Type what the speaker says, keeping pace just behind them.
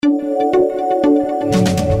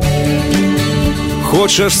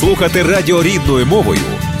Хочеш слухати радіо рідною мовою,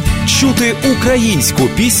 чути українську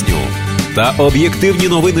пісню та об'єктивні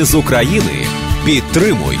новини з України?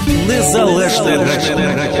 Підтримуй Незалежне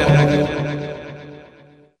Радіо.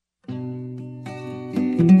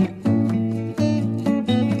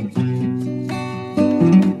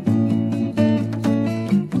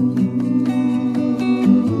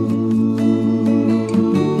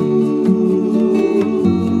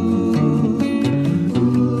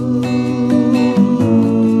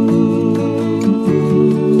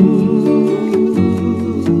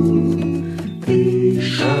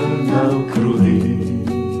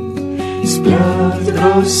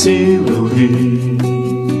 Всі люди,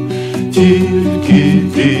 тільки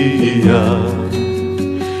ти і я,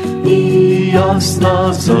 і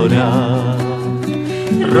ясна зоря.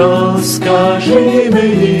 Розкажи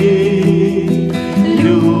мені,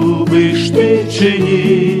 любиш ти чи ні,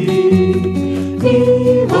 і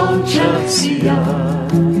в очах сія,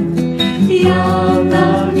 я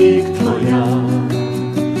навік твоя.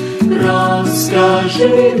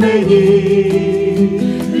 Розкажи мені,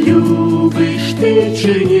 любиш ти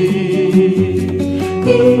чи ні,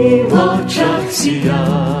 і в очах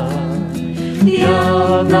сія,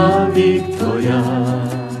 я навік твоя.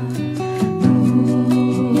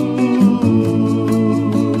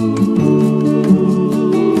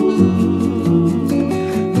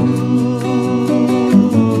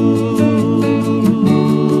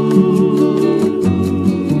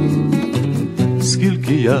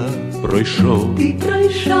 Скільки я пройшов, ти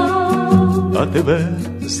пройшов, а тебе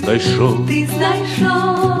знайшов, ти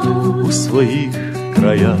знайшов у своїх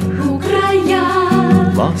краях, у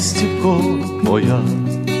краях, ластівко моя.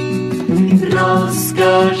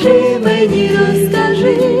 Розкажи мені,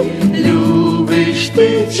 розкажи, любиш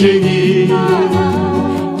ти чи ні,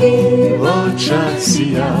 і в очах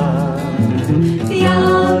сія, я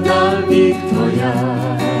навік твоя.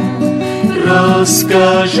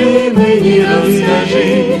 Розкажи мені,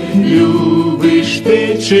 розкажи, любиш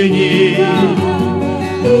ти чи ні,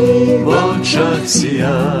 в очах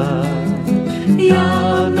сія,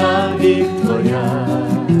 я навік твоя.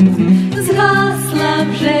 Згасла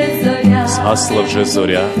вже зоря, Згасла вже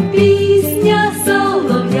зоря, пісня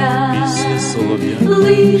солов'я, пісня солов'я,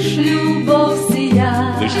 лиш любов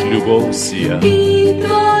сія, лиш любов сія, і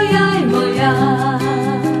твоя й моя.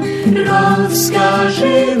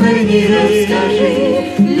 Розкажи мені, розкажи,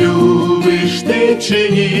 любиш ти чи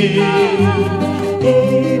ні,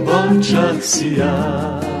 і в очах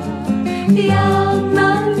сія, я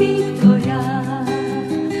навік твоя.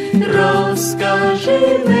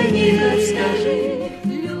 Розкажи мені, розкажи.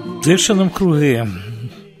 Лише нам круги.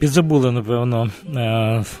 Підзабули, напевно,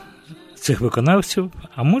 цих виконавців.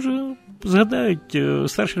 А може згадають,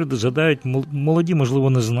 старші люди згадають, молоді, можливо,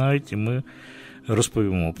 не знають, і ми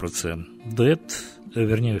розповімо про це. Дует,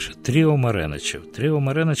 вірніше, Тріо Мареничів. Тріо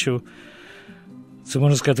Мареничів – це,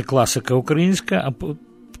 можна сказати, класика українська, а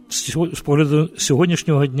з погляду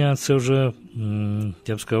сьогоднішнього дня це вже,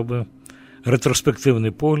 я б сказав би,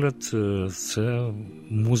 ретроспективний погляд, це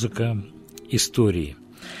музика історії.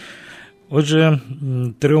 Отже,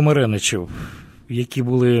 Тріо Мареничів, які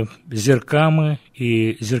були зірками,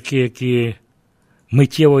 і зірки, які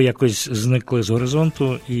миттєво якось зникли з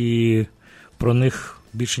горизонту, і про них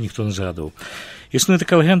більше ніхто не згадував. Існує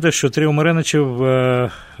така легенда, що Тріо Мареничів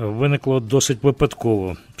виникло досить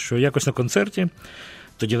випадково, що якось на концерті,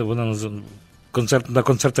 тоді на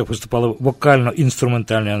концертах виступали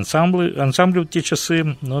вокально-інструментальні ансамблі в ті часи.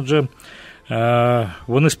 Отже,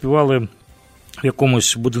 вони співали в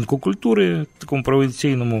якомусь будинку культури, такому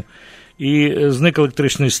провінційному, і зник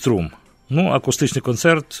електричний струм. Акустичний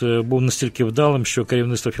концерт був настільки вдалим, що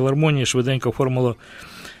керівництво філармонії швиденько оформило,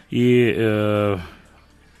 і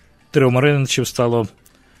Тріо Мареничів стало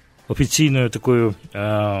офіційною такою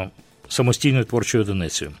самостійною творчою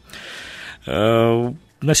одиницею.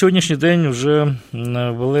 На сьогоднішній день вже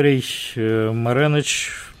Валерій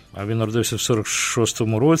Маренич, а він народився в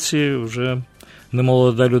 46-му році, вже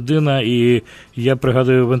немолода людина, і я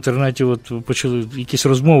пригадую, в інтернеті почали якісь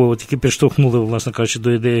розмови, які підштовхнули, власне кажучи,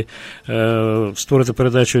 до ідеї створити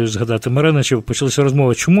передачу і згадати Мареничів. Почалися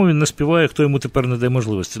розмови, чому він не співає, хто йому тепер не дає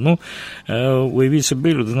можливості. Уявіть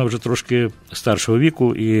собі, людина вже трошки старшого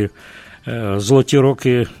віку, і золоті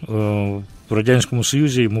роки в Радянському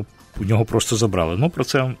Союзі у нього просто забрали. Про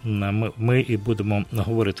це ми і будемо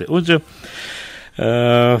говорити. Отже,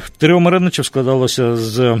 Тріо Мареничів складалося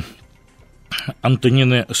з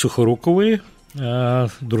Антоніни Сухорукової,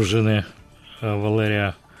 дружини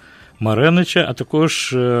Валерія Маренича, а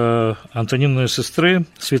також Антоніної сестри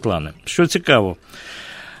Світлани. Що цікаво,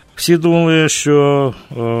 всі думали, що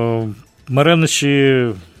Мареничі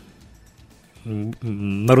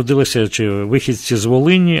народилися чи вихідці з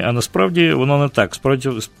Волині, а насправді воно не так. Справді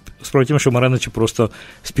тим, що Мареничі просто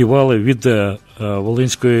співали від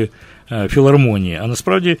Волинської філармонії. А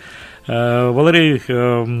насправді Валерій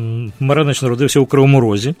Маренич народився у Кривому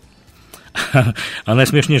Розі. А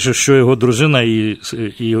найсмішніше, що його дружина і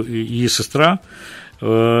її сестра,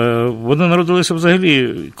 вони народилися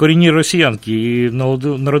взагалі корінні росіянки і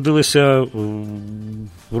народилися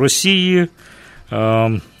в Росії,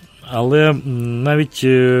 але навіть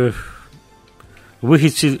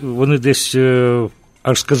вихідці вони десь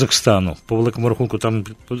аж з Казахстану, по великому рахунку, там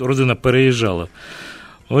родина переїжджала.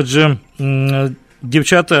 Отже,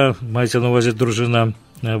 дівчата, мається на увазі дружина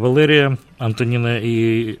Валерія, Антоніна і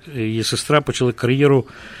її сестра, почали кар'єру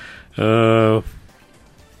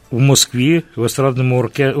в Москві в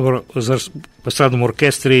естрадному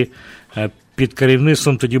оркестрі під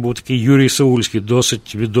керівництвом, тоді був такий Юрій Саульський,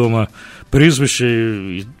 досить відоме прізвище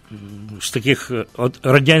з таких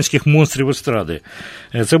радянських монстрів естради.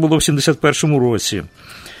 Це було в 71-му році.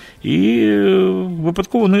 І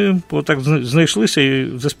випадково вони так знайшлися і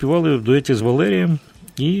заспівали в дуеті з Валерієм,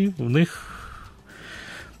 і в них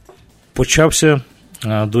почався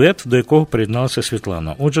дует, до якого приєдналася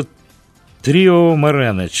Світлана. Отже, Тріо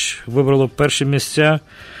Маренич вибрало перші місця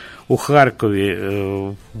у Харкові.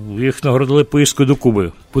 Їх нагородили поїздкою до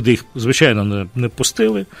Куби, куди їх, звичайно, не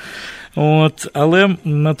пустили. Але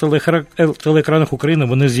на телеекранах України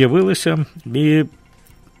вони з'явилися. І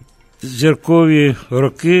зіркові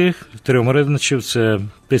роки Тріо Мареничів – це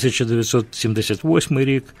 1978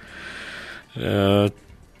 рік,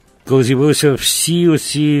 коли з'явилися всі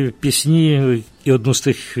оці пісні, і одну з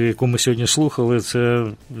тих, яку ми сьогодні слухали, це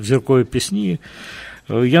зіркові пісні.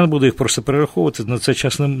 Я не буду їх просто перераховувати, на це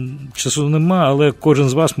часу нема, але кожен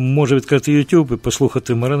з вас може відкрити YouTube і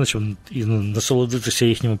послухати Мареничів і насолодитися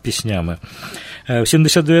їхніми піснями. В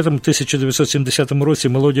 1970 році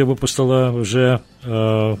мелодія випустила вже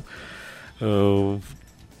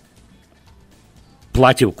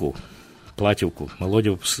платівку.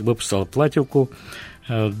 Мелодія випустила платівку,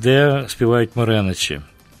 де співають Мареничі.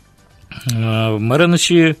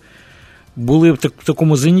 Мареничі були в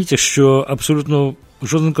такому зеніті, що абсолютно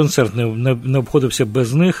жоден концерт не обходився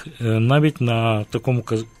без них, навіть на такому,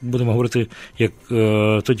 будемо говорити, як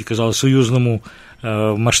тоді казали, союзному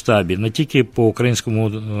масштабі. Не тільки по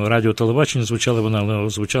українському радіо телебаченню звучали вони, але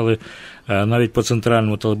звучали навіть по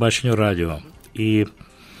центральному телебаченню радіо. І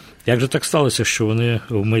як же так сталося, що вони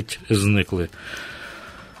вмить зникли?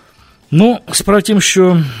 Справа в тім,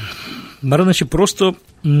 що Мареничі просто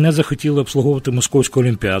не захотіли обслуговувати Московську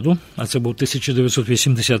олімпіаду, а це був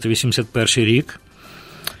 1980-81 рік.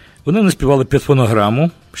 Вони не співали під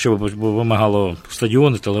фонограму, що вимагало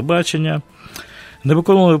стадіони, телебачення, не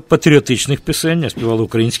виконували патріотичних пісень, а співали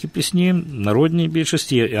українські пісні, народні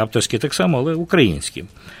більшості, і авторські так само, але українські.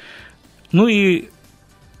 І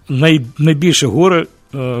найбільше горе,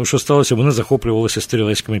 що сталося, вони захоплювалися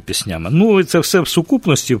стрілецькими піснями. І це все в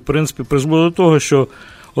сукупності, в принципі, призвело до того, що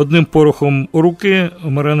одним порохом руки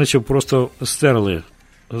Мареничів просто стерли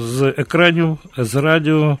з екранів, з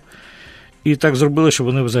радіо, і так зробили, що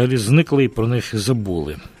вони взагалі зникли і про них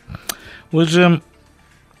забули. Отже,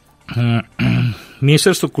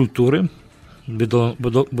 Міністерство культури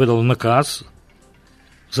видало наказ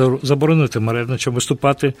заборонити Мареничам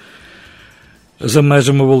виступати за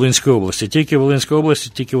межами Волинської області. Тільки в Волинській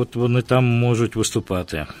області, тільки вони там можуть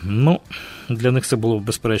виступати. Для них це було,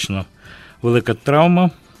 безперечно, велика травма.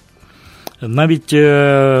 Навіть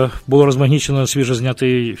було розмагнічено свіжо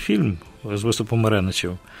знятий фільм з виступом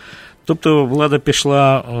Мареничів. Тобто влада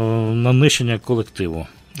пішла на нищення колективу.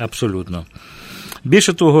 Абсолютно.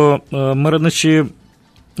 Більше того, Мареничі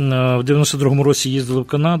в 92-му році їздили в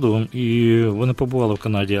Канаду, і вони побували в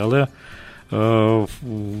Канаді, але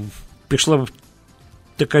пішла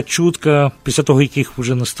така чутка, після того, яких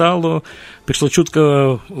вже не стало, пішла чутка,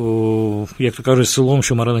 як то кажуть, селом,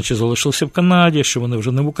 що Мареничі залишилися в Канаді, що вони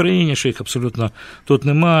вже не в Україні, що їх абсолютно тут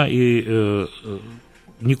нема, і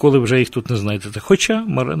ніколи вже їх тут не знайдете. Хоча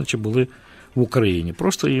Мареничі були в Україні.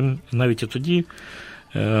 Просто їм навіть і тоді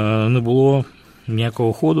не було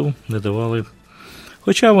ніякого ходу, не давали.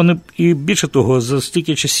 Хоча вони, і більше того, за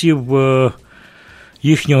стільки часів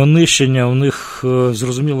їхнього нищення у них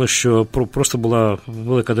зрозуміло, що просто була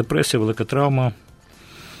велика депресія, велика травма.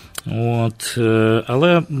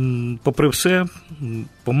 Але, попри все,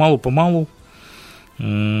 помалу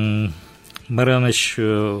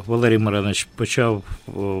Валерій Маренич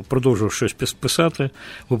продовжував щось писати,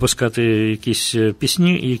 випускати якісь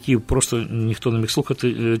пісні, які просто ніхто не міг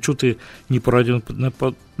чути ні по радіо,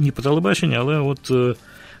 ні по телебаченню, але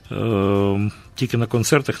тільки на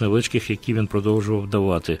концертах невеличких, які він продовжував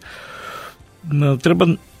давати. Треба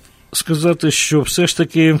сказати, що все ж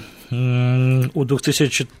таки у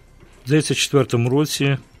 2004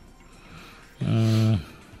 році,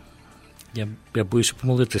 я боюся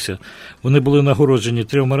помилитися, вони були нагороджені,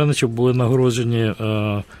 Тріо Мареничів були нагороджені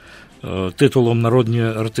титулом «Народні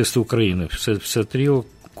артисти України». Все тріо,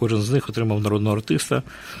 кожен з них отримав народного артиста,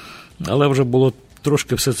 але вже було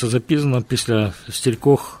трошки все це запізно після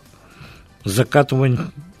стількох закатувань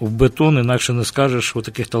в бетон, інакше не скажеш, у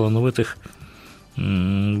таких талановитих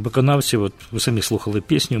виконавців. От ви самі слухали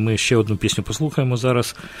пісню, ми ще одну пісню послухаємо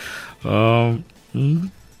зараз.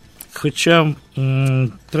 Хоча,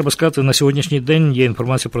 треба сказати, на сьогоднішній день є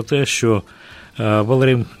інформація про те, що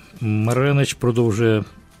Валерій Маренич продовжує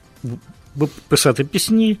писати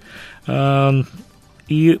пісні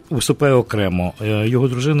і виступає окремо. Його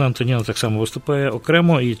дружина Антоніна так само виступає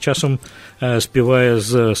окремо і часом співає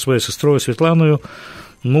з своєю сестрою Світланою.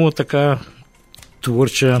 Ну, така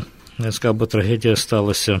творча, я сказав би, трагедія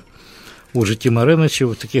сталася у житті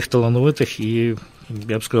Мареничів, таких талановитих і,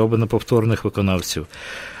 я б сказав би, неповторних виконавців.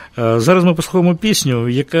 Зараз ми послухаємо пісню,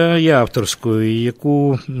 яка є авторською,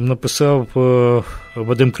 яку написав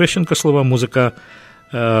Вадим Крещенко, слова, музика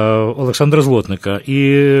Олександра Злотника.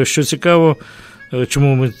 І що цікаво,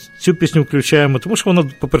 чому ми цю пісню включаємо, тому що вона,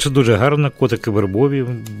 по-перше, дуже гарна, «Котики вербові»,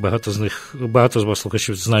 багато з вас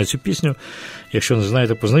слухачів знають цю пісню, якщо не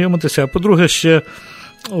знаєте, познайомитися. А по-друге, ще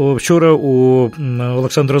вчора у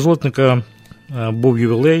Олександра Злотника був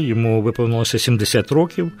ювілей, йому виповнилося 70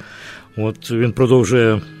 років. От він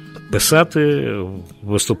продовжує писати,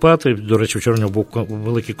 виступати. До речі, вчора у нього був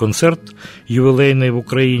великий концерт ювілейний в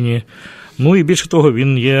Україні. Ну і більше того,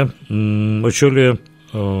 він очолює,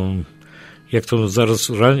 як то зараз,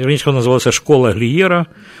 раніше вона називалася «Школа Глієра»,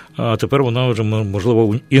 а тепер вона вже,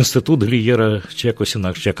 можливо, інститут Глієра, чи якось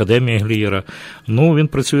інакше, чи академія Глієра. Ну, він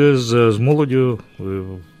працює з молоддю,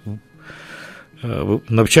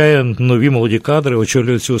 навчає нові молоді кадри,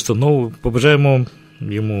 очолює цю установу. Побажаємо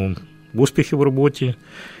йому успіхів в роботі.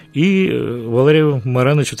 І Валерію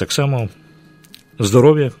Мареничу так само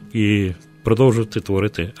здоров'я і продовжувати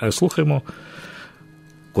творити. А слухаємо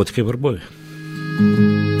 «Котики вербові».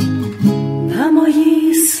 На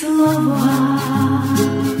мої слова,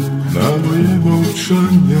 на моє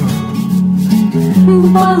мовчання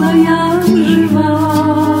впала я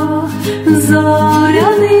жива,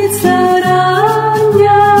 зоряниця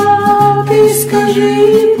рання, ти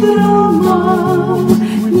скажи промов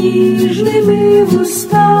ніжними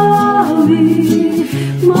вустами,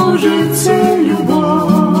 може це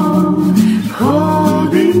любов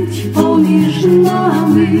ходить поміж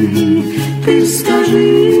нами, ти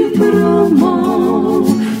скажи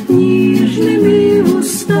промов ніжними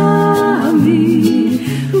устами,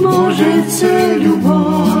 може це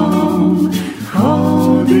любов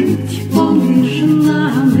ходить поміж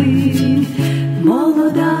нами,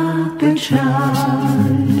 молода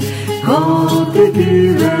печаль,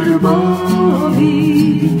 котики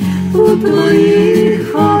вербові, у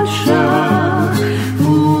твоїх очах,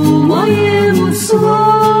 у моєму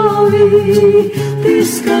слові, ти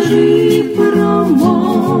скажи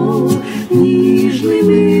промов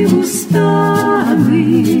ніжними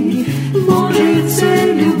устами, може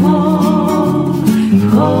це любов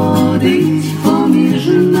ходить поміж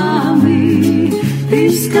нами,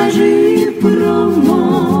 ти скажи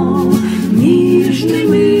промов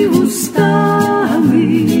ніжними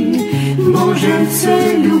устами, може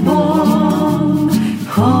це любов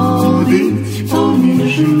ходить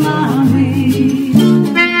поміж нами.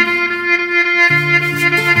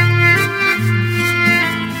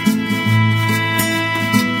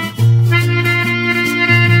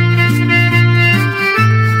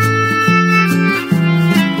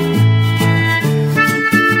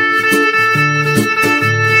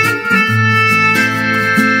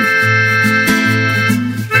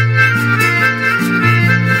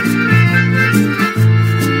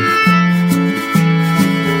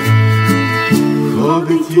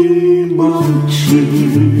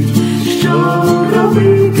 Що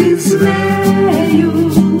робити з нею,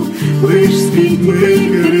 лиш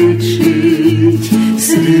спітьми кричить,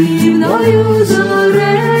 слівною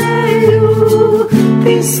зорею,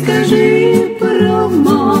 ти скажи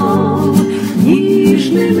промов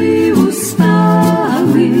ніжними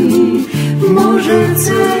устами, може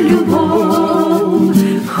це любов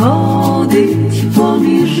ходить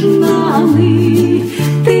поміж нами,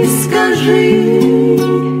 ти скажи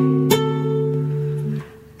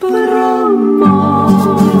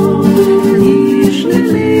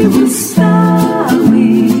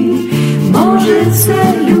устами, може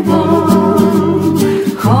це любов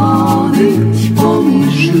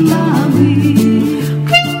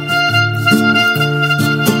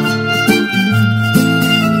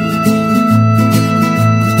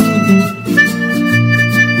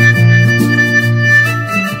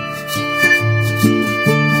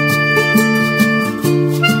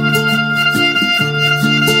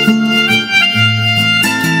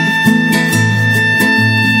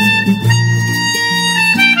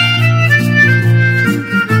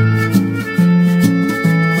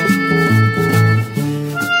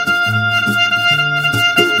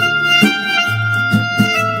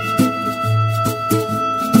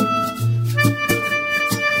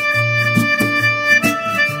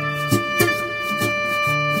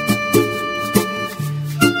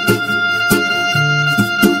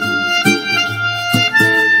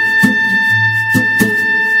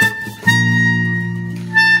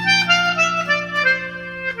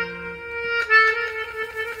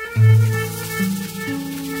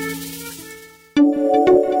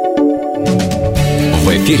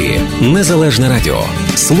ефірі Незалежне Радіо.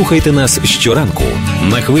 Слухайте нас щоранку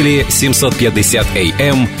на хвилі 750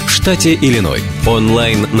 AM в штаті Ілліной,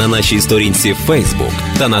 онлайн на нашій сторінці Facebook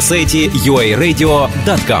та на сайті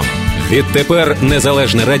uaradio.com. Відтепер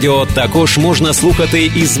Незалежне Радіо також можна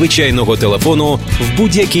слухати із звичайного телефону в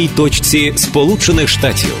будь-якій точці Сполучених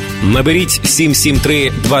Штатів. Наберіть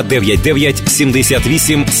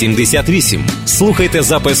 773-299-78-78. Слухайте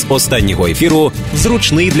запис останнього ефіру в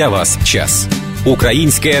зручний для вас час.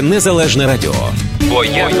 Українське Незалежне Радіо. Бо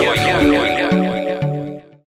я